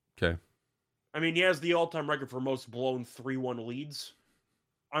 Okay. I mean, he has the all-time record for most blown 3-1 leads.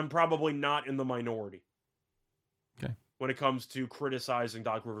 I'm probably not in the minority. Okay. When it comes to criticizing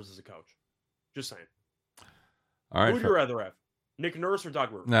Doc Rivers as a coach. Just saying. All right. Who would you rather have? Nick Nurse or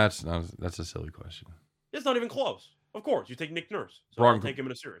Doc Rivers? That's a silly question. It's not even close. Of course, you take Nick Nurse. So I'll take him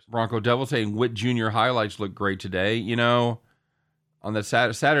in a series. Bronco Devil saying Witt Jr. highlights look great today. On that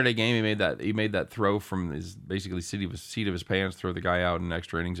Saturday game, he made that throw from his basically seat of his pants, throw the guy out in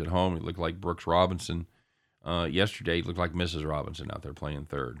extra innings at home. He looked like Brooks Robinson. Yesterday, he looked like Mrs. Robinson out there playing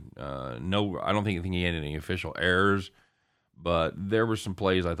third. No, I don't think he had any official errors, but there were some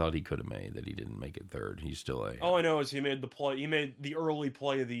plays I thought he could have made that he didn't make it third. He's still a. All I know is he made the play. He made the early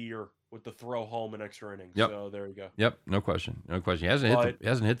play of the year with the throw home in extra innings. Yep. So there you go. Yep, no question. He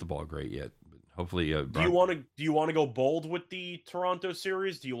hasn't hit the ball great yet. But hopefully, do you want to go bold with the Toronto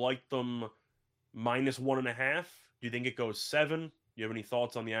series? Do you like them -1.5? Do you think it goes 7? Do you have any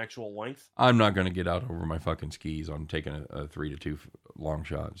thoughts on the actual length? I'm not going to get out over my fucking skis on taking a 3-2 long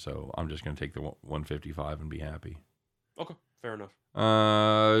shot, so I'm just going to take the 155 and be happy. Okay, fair enough.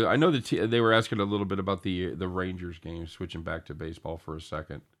 I know that they were asking a little bit about the Rangers game. Switching back to baseball for a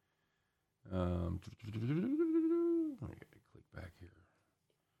second. Let me click back.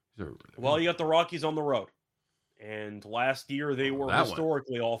 Well, you got the Rockies on the road. And last year, they were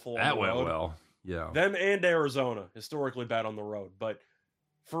historically awful on the road. That went well. Yeah. Them and Arizona, historically bad on the road. But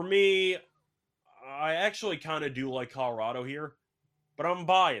for me, I actually kind of do like Colorado here. But I'm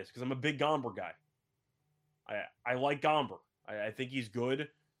biased because I'm a big Gomber guy. I like Gomber. I think he's good.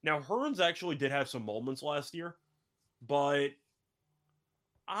 Now, Hearns actually did have some moments last year. But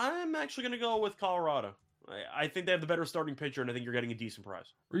I'm actually going to go with Colorado. I think they have the better starting pitcher, and I think you're getting a decent price.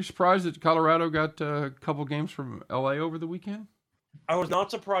 Were you surprised that Colorado got a couple games from LA over the weekend? I was not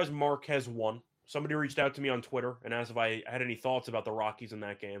surprised Marquez won. Somebody reached out to me on Twitter and asked if I had any thoughts about the Rockies in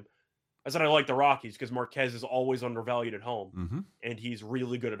that game. I said I like the Rockies because Marquez is always undervalued at home, and he's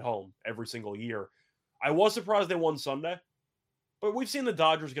really good at home every single year. I was surprised they won Sunday, but we've seen the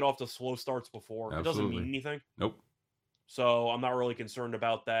Dodgers get off to slow starts before. Absolutely. It doesn't mean anything. Nope. So I'm not really concerned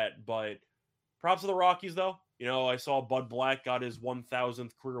about that, but props to the Rockies, though. You know, I saw Bud Black got his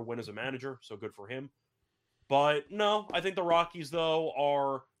 1,000th career win as a manager, so good for him. But no, I think the Rockies,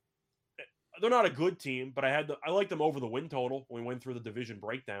 though, they're not a good team, but I like them over the win total when we went through the division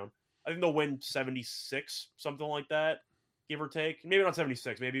breakdown. I think they'll win 76, something like that, give or take. Maybe not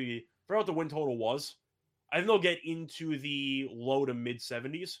 76. Maybe I forgot what the win total was. I think they'll get into the low to mid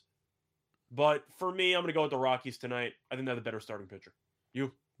 70s. But for me, I'm going to go with the Rockies tonight. I think they're the better starting pitcher.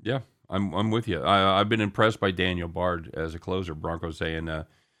 You? Yeah, I'm with you. I've been impressed by Daniel Bard as a closer. Broncos saying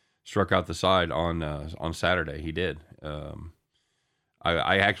struck out the side on Saturday. He did.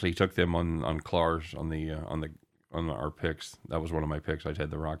 I actually took them on Clars on our picks. That was one of my picks. I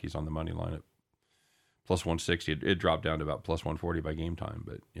had the Rockies on the money line at plus 160. It dropped down to about plus 140 by game time.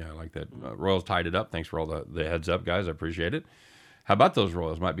 But yeah, I like that. Royals tied it up. Thanks for all the heads up, guys. I appreciate it. How about those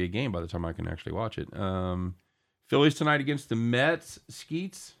Royals? Might be a game by the time I can actually watch it. Phillies tonight against the Mets.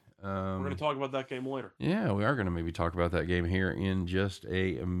 Skeets. We're going to talk about that game later. Yeah, we are going to maybe talk about that game here in just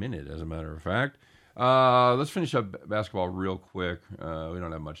a minute, as a matter of fact. Let's finish up basketball real quick. We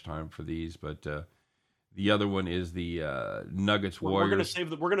don't have much time for these, but the other one is the Nuggets Warriors.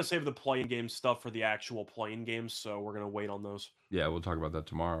 We're going to save the play-in game stuff for the actual play-in games, so we're going to wait on those. Yeah, we'll talk about that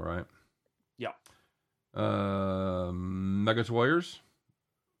tomorrow, right? Yeah. Nuggets Warriors.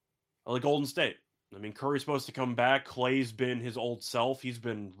 I like Golden State. I mean, Curry's supposed to come back. Clay's been his old self. He's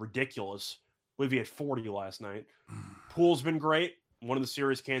been ridiculous. I believe he had 40 last night. Poole's been great. One of the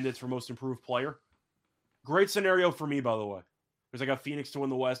serious candidates for most improved player. Great scenario for me, by the way, because I got Phoenix to win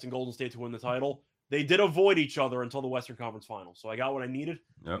the West and Golden State to win the title. They did avoid each other until the Western Conference Finals, so I got what I needed.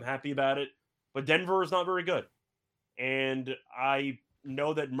 Yep. I'm happy about it. But Denver is not very good. And I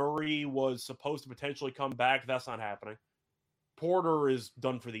know that Murray was supposed to potentially come back. That's not happening. Porter is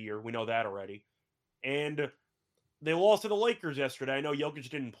done for the year. We know that already. And they lost to the Lakers yesterday. I know Jokic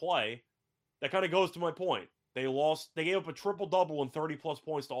didn't play. That kind of goes to my point. They gave up a triple-double and 30-plus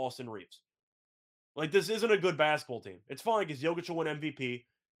points to Austin Reeves. Like, this isn't a good basketball team. It's fine because Jokic will win MVP.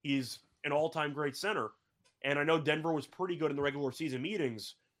 He's an all-time great center. And I know Denver was pretty good in the regular season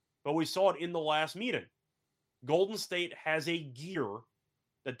meetings, but we saw it in the last meeting. Golden State has a gear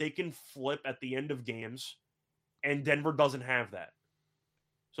that they can flip at the end of games, and Denver doesn't have that.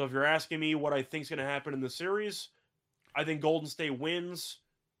 So if you're asking me what I think is going to happen in the series, I think Golden State wins.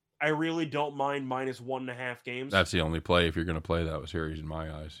 I really don't mind minus 1.5 games. That's the only play if you're going to play that series in my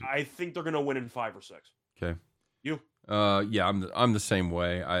eyes. I think they're going to win in 5 or 6. Okay. You? Yeah, I'm the same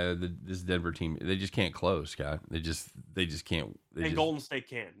way. This Denver team, they just can't close, Scott. They just can't. Golden State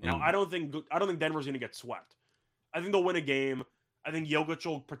can. Now, I don't think Denver's going to get swept. I think they'll win a game. I think Jokic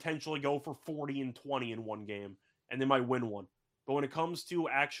will potentially go for 40 and 20 in one game, and they might win one. But when it comes to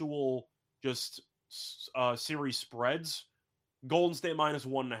actual just series spreads, Golden State minus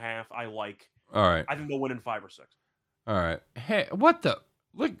 1.5, I like. All right. I think they'll win in 5 or 6. All right. Hey, what the?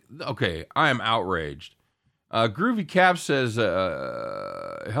 Look, okay, I am outraged. Groovy Cap says,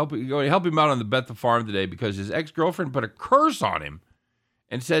 help him out on the Bet the Farm today because his ex-girlfriend put a curse on him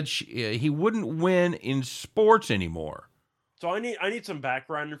and said he wouldn't win in sports anymore. So I need some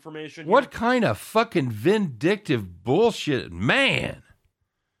background information. What kind of fucking vindictive bullshit? Man,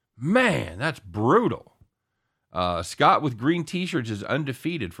 that's brutal. Scott with green t-shirts is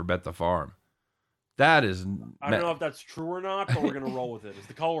undefeated for Bet the Farm. That is... I don't know if that's true or not, but we're going to roll with it. It's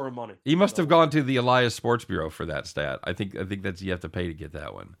the color of money. He must have gone to the Elias Sports Bureau for that stat. I think that's you have to pay to get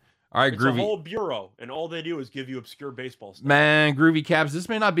that one. All right, it's Groovy. a whole bureau, and all they do is give you obscure baseball stuff. Man, Groovy Caps, this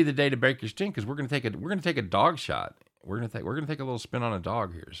may not be the day to break your stink because we're going to take a dog shot. We're going to take a little spin on a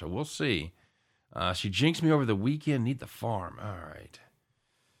dog here, so we'll see. She jinxed me over the weekend. Need the farm. All right.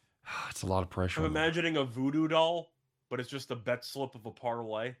 It's a lot of pressure. I'm imagining a voodoo doll but it's just a bet slip of a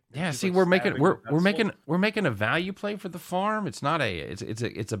parlay. Yeah, It's see, like we're making stabbing the bet slip. we're making a value play for the farm. It's not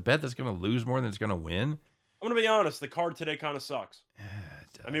it's a bet that's going to lose more than it's going to win. I'm gonna be honest. The card today kind of sucks.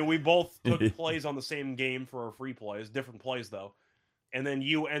 I mean, we both took plays on the same game for our free plays, different plays though, and then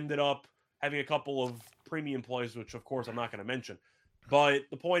you ended up having a couple of premium plays, which of course I'm not going to mention. But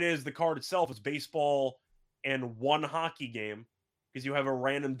the point is, the card itself is baseball and one hockey game because you have a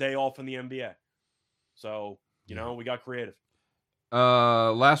random day off in the NBA. So you know we got creative.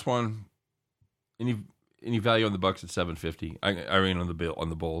 Last one. Any value on the Bucks at 750? I mean on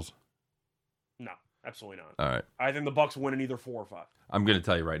the Bulls. No, absolutely not. All right. I think the Bucks win in either 4 or 5. I'm going to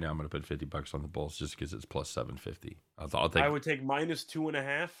tell you right now. I'm going to put $50 on the Bulls just because it's plus 750. I'll take. I would take minus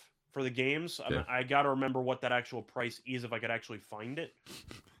 2.5 for the games. Okay. I got to remember what that actual price is if I could actually find it.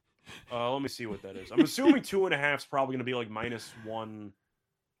 Let me see what that is. I'm assuming 2.5 is probably going to be like minus 1.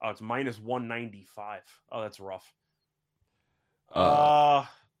 Oh, it's minus 195. Oh, that's rough. You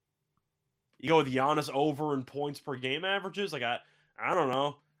go with Giannis over in points per game averages. Like I don't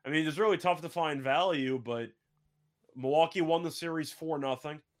know. I mean, it's really tough to find value, but Milwaukee won the series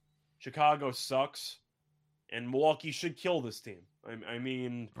 4-0. Chicago sucks, and Milwaukee should kill this team. I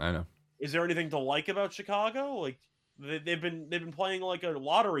mean, I know. Is there anything to like about Chicago? Like they've been playing like a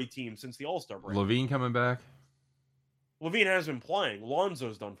lottery team since the All-Star break. Levine coming back. Levine has been playing.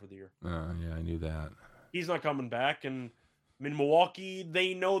 Lonzo's done for the year. Oh yeah, I knew that. He's not coming back, and I mean Milwaukee.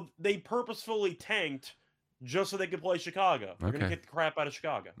 They know they purposefully tanked just so they could play Chicago. They're gonna kick the crap out of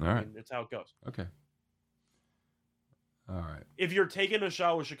Chicago. All right. I mean, it's how it goes. Okay. All right. If you're taking a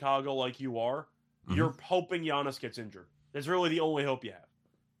shot with Chicago like you are, you're hoping Giannis gets injured. That's really the only hope you have.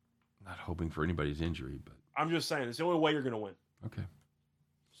 Not hoping for anybody's injury, but I'm just saying it's the only way you're going to win. Okay.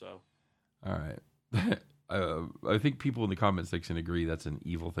 So. All right. I think people in the comment section agree that's an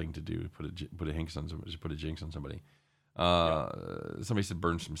evil thing to do. To put a jinx on somebody. Put a jinx on somebody. Somebody said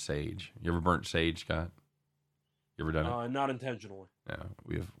burn some sage. You ever burnt sage, Scott? You ever done it? Not intentionally. Yeah,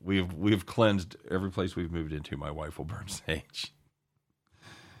 we've cleansed every place we've moved into. My wife will burn sage.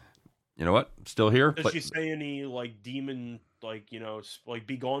 You know what? Still here. Does she say any like demon, like like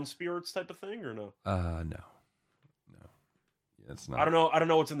be gone spirits type of thing, or no? No. It's not. I don't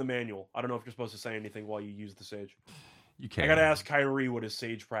know what's in the manual. I don't know if you're supposed to say anything while you use the sage. You can't. I gotta ask Kyrie what his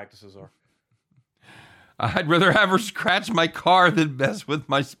sage practices are. I'd rather have her scratch my car than mess with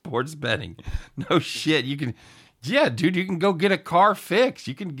my sports betting. No shit. You can, yeah, dude. You can go get a car fix.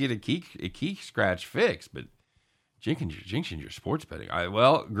 You can get a key scratch fix, but jinxing your sports betting.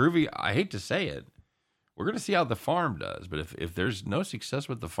 Well, Groovy. I hate to say it. We're gonna see how the farm does, but if there's no success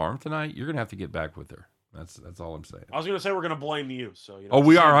with the farm tonight, you're gonna have to get back with her. That's all I'm saying. I was gonna say we're gonna blame you. So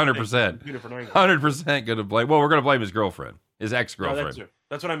we are 100%, 100% gonna blame. Well, we're gonna blame his girlfriend, his ex-girlfriend. No,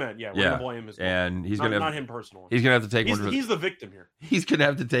 that's what I meant. Yeah, we're gonna blame his. And he's not him personally. He's gonna have to take one. He's the victim here. He's gonna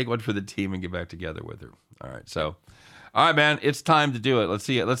have to take one for the team and get back together with her. All right, so, all right, man, it's time to do it. Let's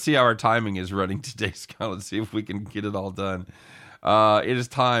see how our timing is running today, Scott. Let's see if we can get it all done. It is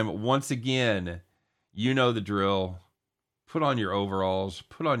time once again. You know the drill. Put on your overalls.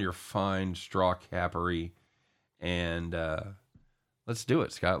 Put on your fine straw capery. And let's do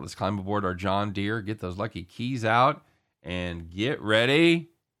it, Scott. Let's climb aboard our John Deere, get those lucky keys out, and get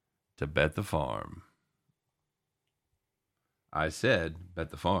ready to bet the farm. I said bet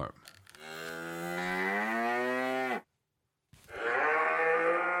the farm.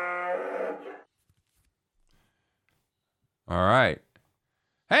 All right.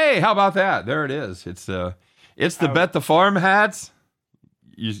 Hey, how about that? There it is. It's the bet the farm hats.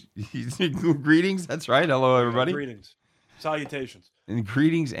 Greetings. That's right. Hello, everybody. Greetings. Salutations. And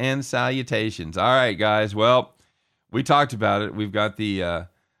greetings and salutations. All right, guys. Well, we talked about it. We've got the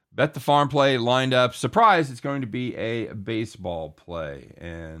bet the farm play lined up. Surprise, it's going to be a baseball play.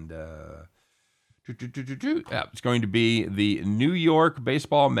 And it's going to be the New York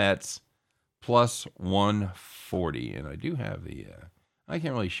Baseball Mets plus 140. And I do have the I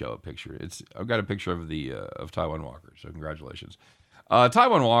can't really show a picture. I've got a picture of the of Taijuan Walker. So congratulations.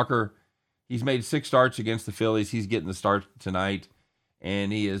 Taijuan Walker, he's made 6 starts against the Phillies. He's getting the start tonight,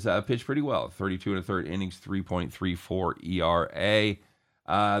 and he has pitched pretty well. 32 1/3 innings, 3.34 ERA.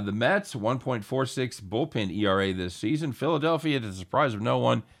 The Mets, 1.46 bullpen ERA this season. Philadelphia, to the surprise of no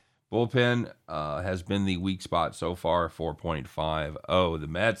one, bullpen has been the weak spot so far, 4.50. The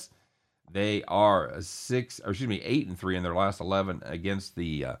Mets, they are 8-3 in their last 11 against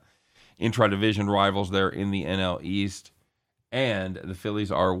the intra-division rivals there in the NL East. And the Phillies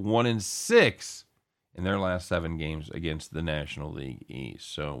are 1-6 in their last 7 games against the National League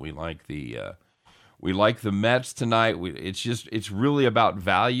East. So we like the Mets tonight. It's really about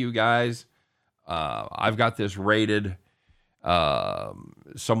value, guys. I've got this rated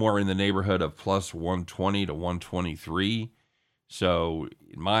somewhere in the neighborhood of plus 120 to 123. So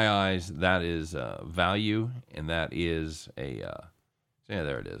in my eyes, that is value, and that is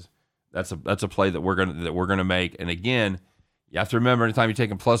there it is. That's a play that we're gonna make. And again, you have to remember, anytime you're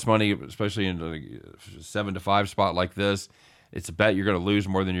taking plus money, especially in a 7-5 spot like this, it's a bet you're going to lose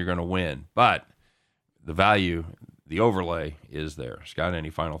more than you're going to win. But the value, the overlay is there. Scott, any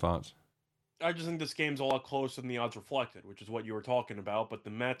final thoughts? I just think this game's a lot closer than the odds reflected, which is what you were talking about. But the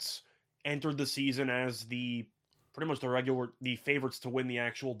Mets entered the season as pretty much the favorites to win the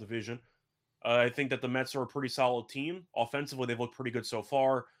actual division. I think that the Mets are a pretty solid team. Offensively, they've looked pretty good so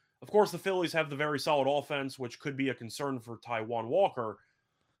far. Of course, the Phillies have the very solid offense, which could be a concern for Taijuan Walker.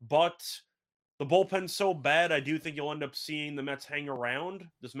 But the bullpen's so bad, I do think you'll end up seeing the Mets hang around.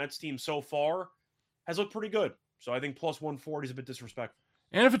 This Mets team so far has looked pretty good. So I think plus 140 is a bit disrespectful.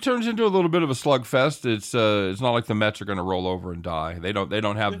 And if it turns into a little bit of a slugfest, it's not like the Mets are going to roll over and die. They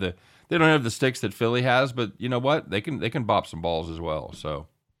don't have the sticks that Philly has, but you know what? They can bop some balls as well. So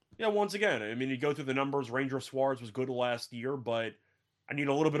yeah, once again, I mean, you go through the numbers. Ranger Suarez was good last year, but I need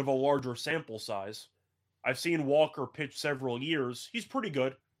a little bit of a larger sample size. I've seen Walker pitch several years. He's pretty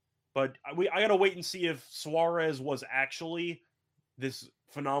good, but I got to wait and see if Suarez was actually this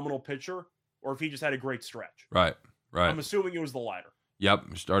phenomenal pitcher or if he just had a great stretch. Right. I'm assuming it was the latter.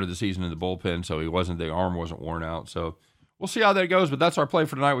 Yep, started the season in the bullpen, so the arm wasn't worn out. So we'll see how that goes, but that's our play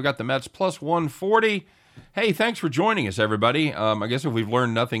for tonight. We got the Mets plus 140. Hey, thanks for joining us, everybody. I guess if we've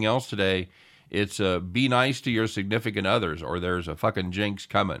learned nothing else today, it's be nice to your significant others, or there's a fucking jinx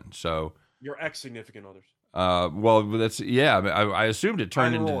coming. So your ex-significant others. Well, I assumed it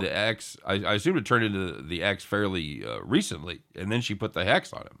turned into the ex. I assumed it turned into the ex fairly recently, and then she put the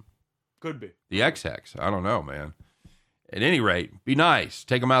hex on him. Could be the ex hex. I don't know, man. At any rate, be nice.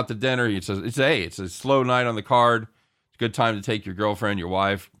 Take them out to dinner. It's a slow night on the card. It's a good time to take your girlfriend, your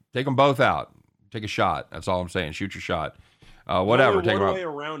wife. Take them both out. Take a shot. That's all I'm saying. Shoot your shot. Whatever. Take one way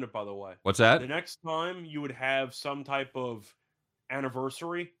around it, by the way. What's that? The next time you would have some type of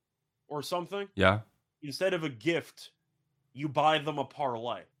anniversary or something. Yeah. Instead of a gift, you buy them a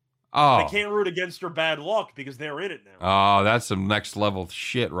parlay. Oh. They can't root against your bad luck because they're in it now. Oh, that's some next level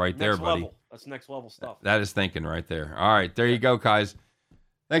shit right there, buddy. That's next level stuff. That is thinking right there. All right, there you go, guys.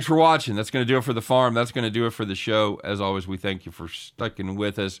 Thanks for watching. That's going to do it for the farm. That's going to do it for the show. As always, we thank you for sticking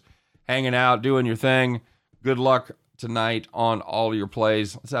with us, hanging out, doing your thing. Good luck tonight on all your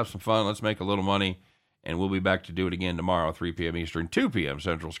plays. Let's have some fun. Let's make a little money. And we'll be back to do it again tomorrow, 3 p.m. Eastern, 2 p.m.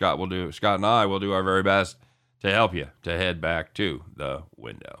 Central. Scott and I will do our very best to help you to head back to the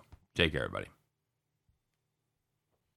window. Take care, everybody.